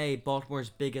you say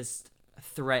Baltimore's biggest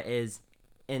threat is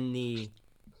in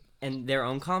their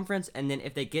own conference, and then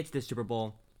if they get to the Super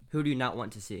Bowl, who do you not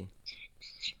want to see?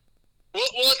 Well,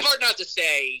 it's hard not to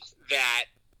say that,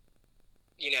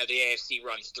 the AFC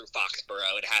runs through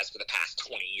Foxborough. It has for the past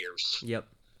 20 years. Yep.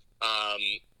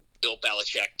 Bill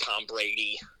Belichick, Tom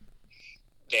Brady.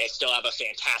 They still have a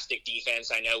fantastic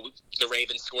defense. I know the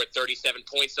Ravens scored 37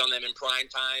 points on them in prime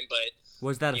time, but...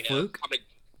 Was that a fluke?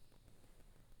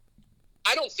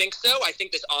 I don't think so. I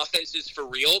think this offense is for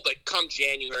real, but come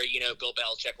January, Bill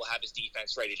Belichick will have his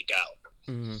defense ready to go.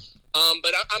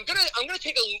 But I'm gonna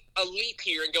take a leap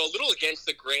here and go a little against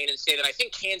the grain and say that I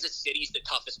think Kansas City's the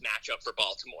toughest matchup for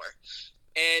Baltimore.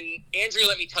 And Andrew,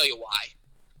 let me tell you why.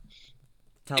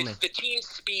 It's the team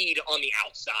speed on the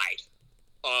outside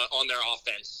on their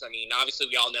offense. I mean, obviously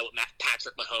we all know what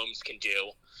Patrick Mahomes can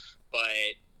do,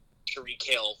 but Tyreek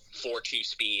Hill, 4.2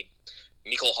 speed.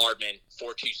 Mecole Hardman,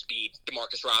 4.2 speed.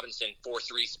 Demarcus Robinson,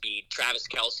 4.3 speed. Travis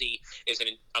Kelce is a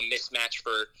mismatch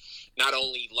for not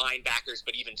only linebackers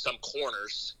but even some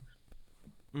corners.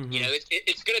 Mm-hmm. You know,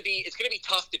 it's gonna be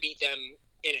tough to beat them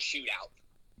in a shootout.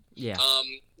 Yeah.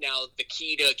 Now the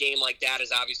key to a game like that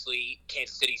is obviously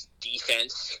Kansas City's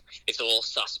defense. It's a little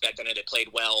suspect. I know they played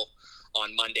well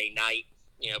on Monday night,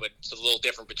 you know, but it's a little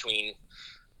different between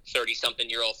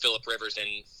 30-something-year-old Phillip Rivers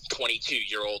and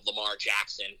 22-year-old Lamar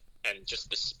Jackson, and just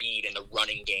the speed and the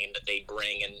running game that they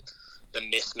bring, and the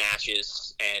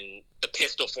mismatches and the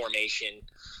pistol formation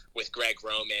with Greg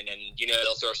Roman, and you know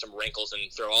they'll throw some wrinkles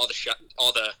and throw all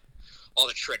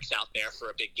the tricks out there for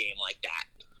a big game like that.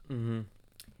 Mm-hmm.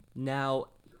 Now,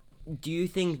 do you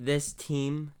think this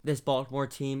Baltimore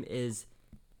team, is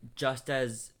just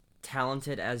as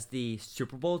talented as the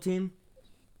Super Bowl team?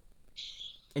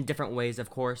 In different ways, of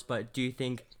course, but do you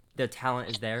think the talent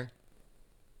is there?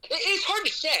 It's hard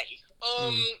to say.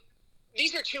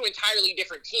 These are two entirely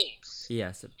different teams.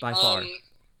 Yes, by far.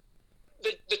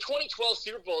 The 2012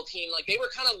 Super Bowl team, like, they were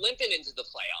kind of limping into the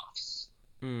playoffs.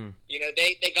 You know,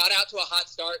 they got out to a hot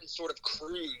start and sort of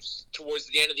cruised towards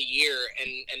the end of the year,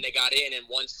 and they got in. And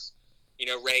once, you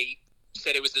know, Ray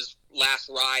said it was his last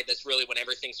ride, that's really when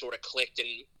everything sort of clicked. And,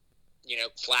 you know,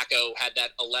 Flacco had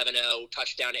that 11-0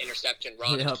 touchdown to interception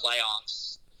run in the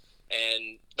playoffs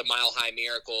and the Mile High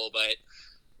Miracle. But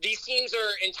these teams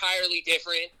are entirely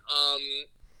different.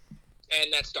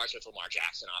 And that starts with Lamar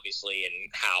Jackson, obviously, and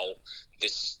how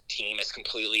this team has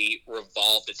completely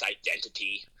revolved its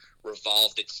identity,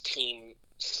 revolved its team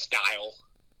style,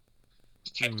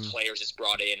 the type of players it's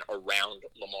brought in around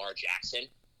Lamar Jackson.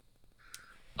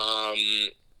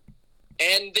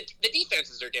 And the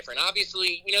defenses are different.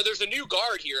 Obviously, you know, there's a new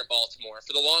guard here in Baltimore.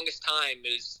 For the longest time,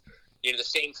 there's, you know, the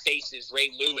same faces: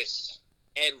 Ray Lewis,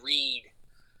 Ed Reed,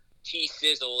 T.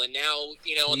 Sizzle, and now,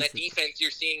 you know, on that defense, you're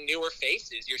seeing newer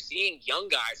faces. You're seeing young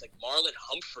guys like Marlon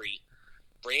Humphrey,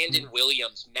 Brandon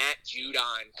Williams, Matt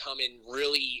Judon come and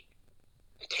really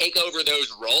take over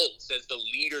those roles as the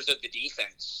leaders of the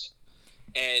defense.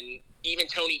 And even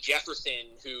Tony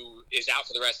Jefferson, who is out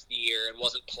for the rest of the year and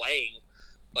wasn't playing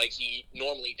like he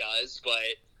normally does,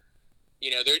 but,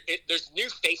 you know, there's new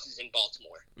faces in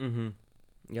Baltimore. Mm-hmm.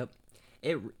 Yep.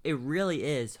 It really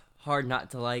is hard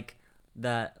not to like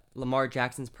that Lamar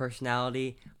Jackson's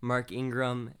personality, Mark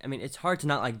Ingram. I mean, it's hard to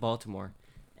not like Baltimore.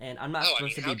 And I'm not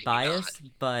supposed to be biased,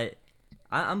 but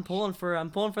I'm pulling for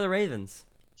the Ravens.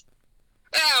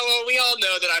 Yeah, well, we all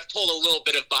know that I've pulled a little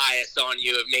bit of bias on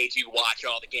you, have made you watch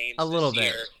all the games a little this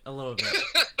bit. year. A little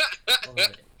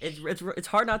bit. It's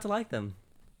hard not to like them.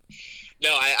 No,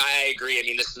 I agree. I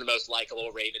mean, this is the most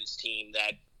likable Ravens team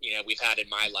that, you know, we've had in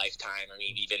my lifetime. I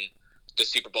mean, even the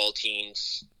Super Bowl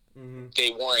teams, they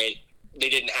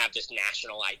didn't have this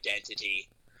national identity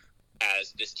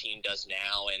as this team does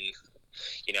now. And,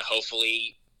 you know,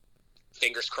 hopefully,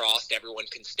 fingers crossed, everyone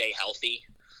can stay healthy.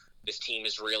 This team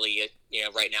is really, you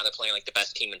know, right now they're playing like the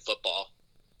best team in football.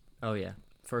 Oh, yeah,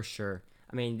 for sure.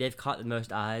 I mean, they've caught the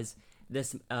most eyes.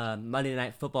 This Monday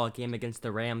Night Football game against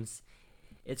the Rams,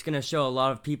 it's going to show a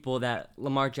lot of people that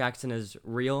Lamar Jackson is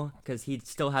real, because he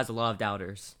still has a lot of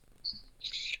doubters.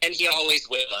 And he always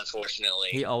will, unfortunately.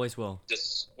 He always will.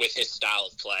 Just with his style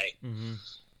of play.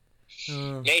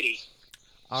 Mm-hmm. Maybe.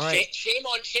 All right. Shame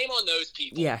on those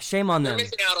people. Yeah, shame on them. They're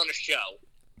missing out on a show.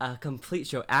 A complete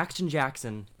show. Action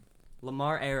Jackson.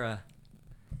 Lamar era.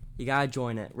 You gotta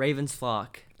join it. Ravens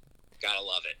flock. Gotta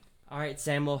love it. All right,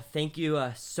 Samuel. Thank you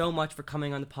so much for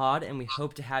coming on the pod, and we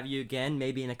hope to have you again,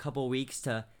 maybe in a couple weeks,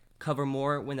 to cover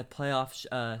more when the playoffs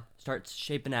starts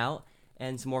shaping out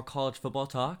and some more college football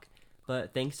talk.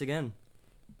 But thanks again.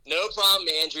 No problem,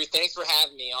 Andrew. Thanks for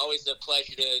having me. Always a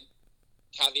pleasure to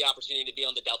have the opportunity to be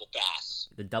on the Double Pass.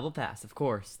 The Double Pass, of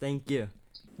course. Thank you.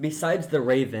 Besides the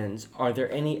Ravens, are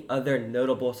there any other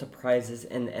notable surprises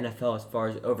in the NFL as far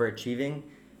as overachieving?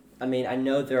 I mean, I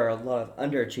know there are a lot of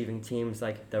underachieving teams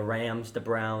like the Rams, the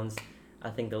Browns. I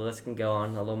think the list can go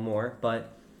on a little more.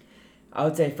 But I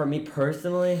would say for me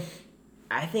personally,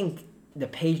 I think the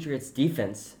Patriots'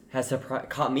 defense has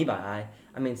caught me by eye.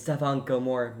 I mean, Stephon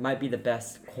Gilmore might be the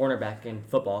best cornerback in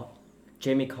football.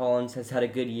 Jamie Collins has had a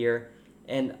good year.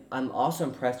 And I'm also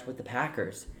impressed with the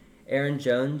Packers. Aaron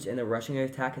Jones in the rushing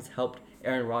attack has helped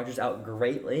Aaron Rodgers out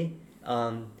greatly.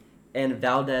 And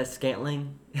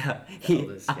Valdez-Scantling, I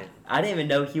didn't even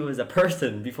know he was a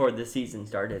person before the season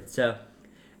started. So,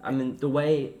 I mean, the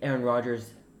way Aaron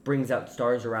Rodgers brings out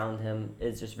stars around him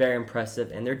is just very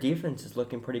impressive, and their defense is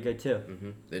looking pretty good too.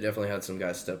 Mm-hmm. They definitely had some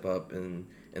guys step up in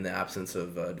the absence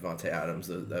of Devontae Adams,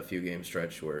 that few game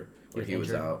stretch where he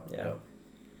was out. Yeah.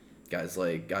 guys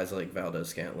like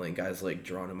Valdez-Scantling, guys like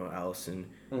Geronimo Allison,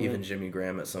 even Jimmy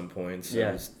Graham at some points.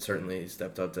 So he's certainly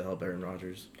stepped up to help Aaron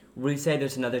Rodgers. Would you say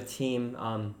there's another team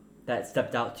that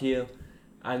stepped out to you?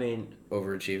 I mean,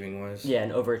 overachieving ways? Yeah,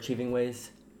 in overachieving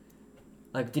ways.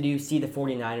 Like, did you see the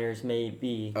 49ers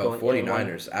maybe going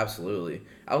 49ers, absolutely.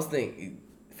 I was thinking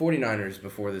 49ers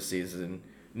before the season,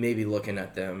 maybe looking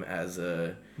at them as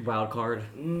a wild card.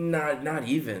 Not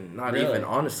even,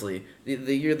 honestly.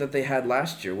 The year that they had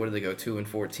last year, what did they go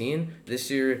 2-14?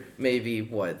 This year, maybe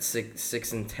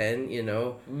 6-10, you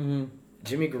know? Mm-hmm.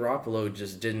 Jimmy Garoppolo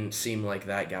just didn't seem like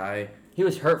that guy. He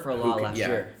was hurt for a lot last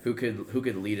year. Who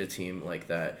could lead a team like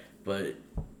that? But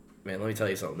man, let me tell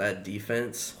you something. That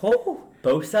defense,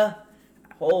 Bosa,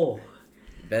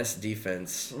 best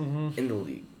defense in the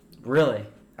league. Really?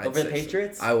 Over the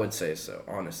Patriots? So. I would say so,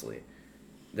 honestly.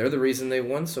 They're the reason they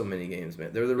won so many games,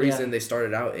 man. They're the reason they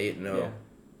started out 8-0. Yeah.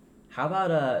 How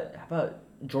about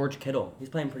George Kittle? He's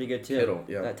playing pretty good too. Kittle,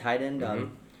 yeah. That tight end,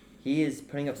 he is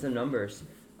putting up some numbers.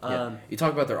 You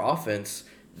talk about their offense.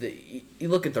 You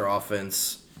look at their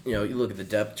offense. You know, you look at the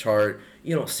depth chart.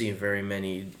 You don't see very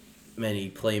many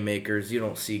playmakers. You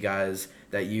don't see guys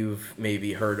that you've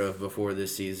maybe heard of before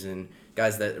this season.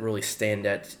 Guys that really stand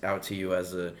out to you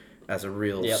as a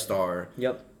real star.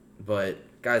 Yep. But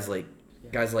guys like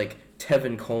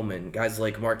Tevin Coleman, guys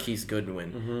like Marquise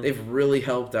Goodwin, they've really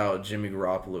helped out Jimmy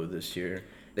Garoppolo this year.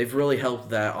 They've really helped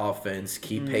that offense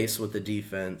keep pace with the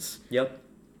defense. Yep.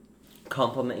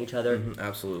 Complement each other.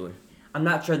 Absolutely. I'm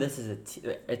not sure this is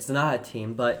it's not a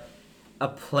team, but a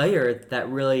player that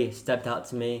really stepped out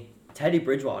to me, Teddy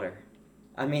Bridgewater.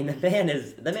 I mean, the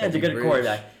man's a good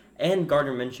quarterback. And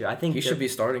Gardner Minshew. I think he should be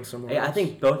starting somewhere else. I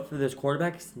think both of those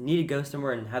quarterbacks need to go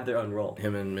somewhere and have their own role.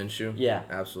 Him and Minshew? Yeah.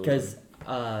 Absolutely. Because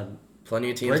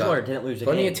plenty of teams Bridgewater didn't lose a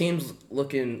game. Plenty of teams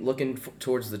looking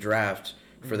towards the draft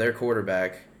for their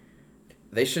quarterback.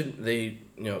 Some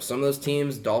of those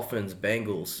teams, Dolphins,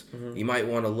 Bengals, you might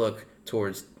want to look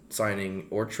towards signing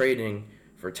or trading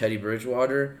for Teddy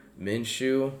Bridgewater,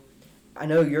 Minshew. I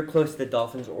know you're close to the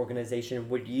Dolphins organization.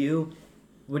 Would you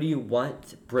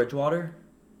want Bridgewater?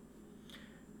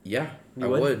 Yeah, I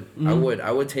would.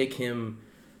 I would take him.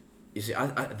 You see,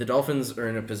 the Dolphins are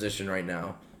in a position right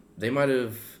now. They might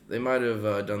have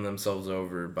done themselves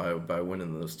over by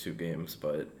winning those 2 games,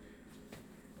 but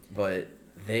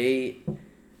they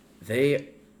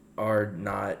are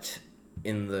not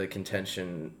in the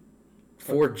contention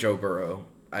for Joe Burrow,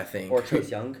 I think. Or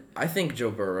Chase Young. I think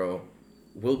Joe Burrow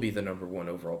will be the number 1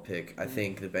 overall pick. I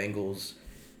think the Bengals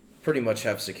pretty much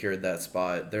have secured that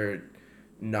spot. They're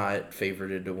not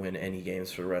favorited to win any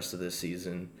games for the rest of this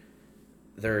season.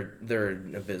 They're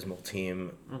an abysmal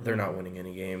team. They're not winning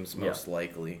any games, most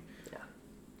likely. Yeah.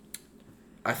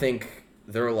 I think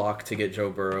they're a lock to get Joe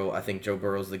Burrow. I think Joe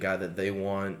Burrow's the guy that they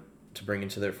want to bring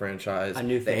into their franchise.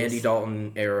 The Andy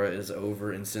Dalton era is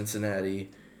over in Cincinnati.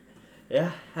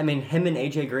 Yeah, I mean, him and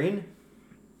AJ Green.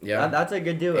 Yeah, that's a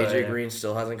good duo. AJ Green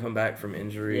still hasn't come back from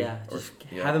injury. Yeah,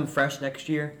 have him fresh next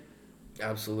year.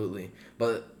 Absolutely,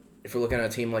 but if we're looking at a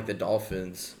team like the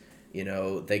Dolphins, you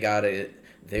know, they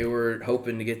were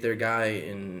hoping to get their guy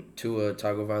in Tua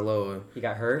Tagovailoa. He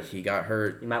got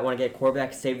hurt. You might want to get a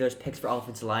quarterback, save those picks for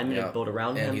offensive linemen and build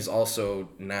around him. And he's also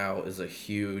now is a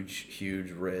huge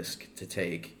risk to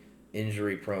take.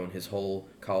 Injury prone his whole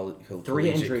 3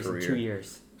 injuries career. in 2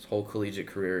 years. His whole collegiate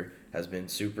career has been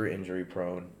super injury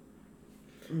prone.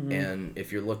 And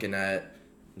if you're looking at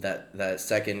that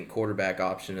second quarterback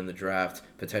option in the draft,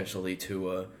 potentially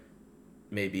Tua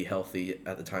maybe healthy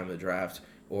at the time of the draft,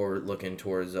 or looking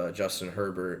towards Justin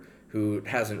Herbert, who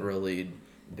hasn't really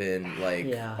been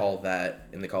all that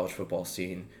in the college football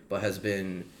scene, but has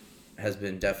been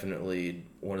definitely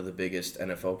one of the biggest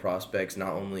NFL prospects,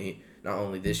 not only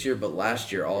this year but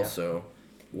last year also,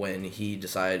 when he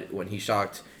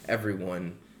shocked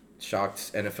everyone,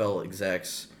 shocked NFL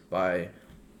execs by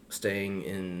staying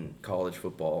in college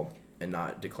football and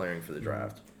not declaring for the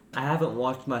draft. I haven't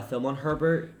watched my film on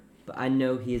Herbert, but I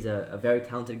know he's a very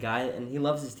talented guy, and he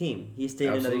loves his team. He stayed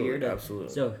another year. Absolutely.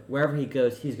 So wherever he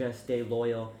goes, he's going to stay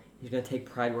loyal. He's going to take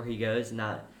pride where he goes and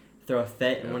not throw a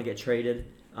fit and want to get traded.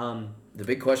 The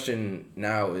big question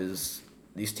now is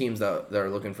these teams that are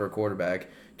looking for a quarterback,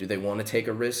 do they want to take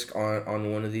a risk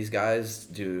on one of these guys?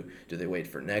 Do they wait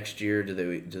for next year? Do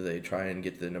they try and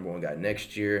get the number 1 guy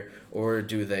next year? Or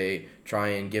do they try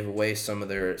and give away some of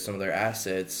their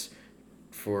assets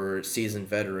for seasoned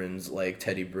veterans like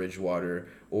Teddy Bridgewater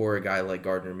or a guy like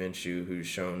Gardner Minshew, who's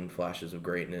shown flashes of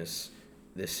greatness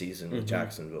this season with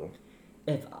Jacksonville?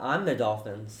 If I'm the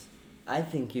Dolphins, I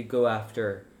think you go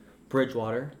after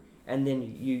Bridgewater and then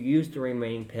you use the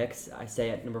remaining picks. I say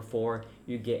at number 4,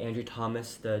 you get Andrew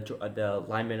Thomas, the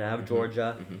lineman out of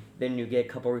Georgia. Mm-hmm. Then you get a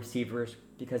couple receivers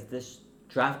because this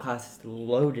draft class is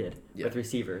loaded with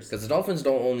receivers. Because the Dolphins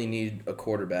don't only need a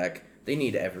quarterback. They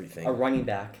need everything. A running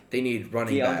back. They need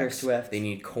running backs. Swift. They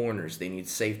need corners. They need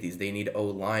safeties. They need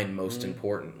O-line, most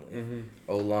importantly.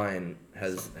 O-line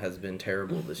has been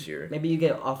terrible this year. Maybe you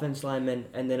get offense lineman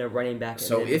and then a running back.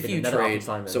 So if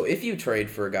you trade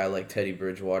for a guy like Teddy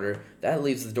Bridgewater, that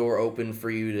leaves the door open for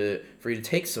you to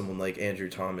take someone like Andrew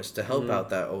Thomas to help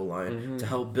out that O-line, to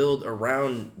help build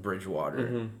around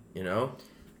Bridgewater. You know?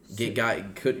 Could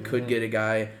get a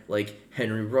guy like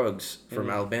Henry Ruggs from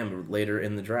Alabama later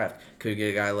in the draft. Could get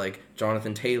a guy like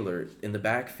Jonathan Taylor in the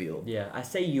backfield. Yeah, I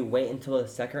say you wait until the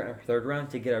second or third round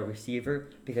to get a receiver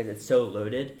because it's so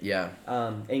loaded. Yeah.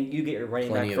 And you get your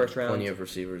running back first round. Plenty of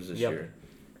receivers this year.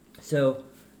 So,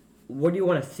 what do you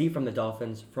want to see from the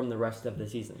Dolphins from the rest of the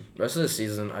season? Rest of the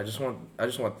season, I just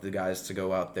want the guys to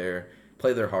go out there,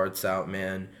 play their hearts out,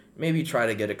 man. Maybe try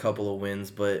to get a couple of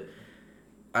wins, but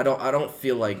I don't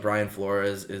feel like Brian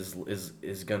Flores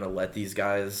is gonna let these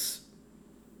guys.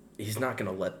 He's not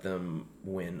gonna let them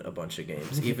win a bunch of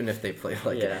games, even if they play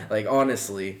like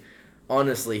honestly,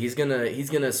 he's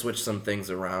gonna switch some things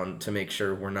around to make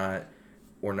sure we're not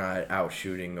out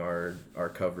shooting our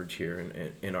coverage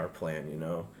here in our plan. You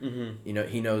know, you know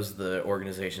he knows the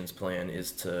organization's plan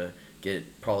is to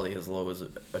get probably as low as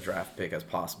a draft pick as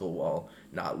possible while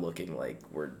not looking like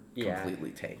we're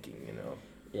completely tanking. You know.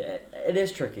 Yeah, it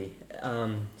is tricky.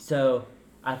 So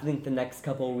I think the next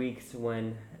couple of weeks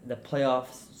when the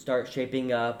playoffs start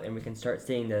shaping up and we can start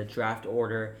seeing the draft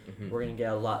order, we're going to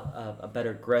get a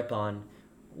better grip on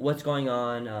what's going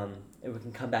on, and we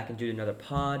can come back and do another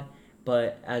pod.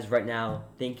 But as right now,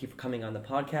 thank you for coming on the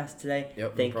podcast today.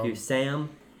 Yep, thank you,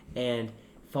 Sam. And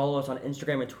follow us on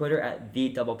Instagram and Twitter at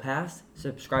TheDoublePass.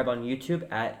 Subscribe on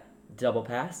YouTube at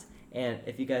DoublePass. And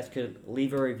if you guys could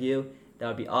leave a review, that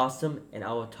would be awesome, and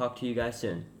I will talk to you guys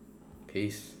soon.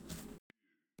 Peace.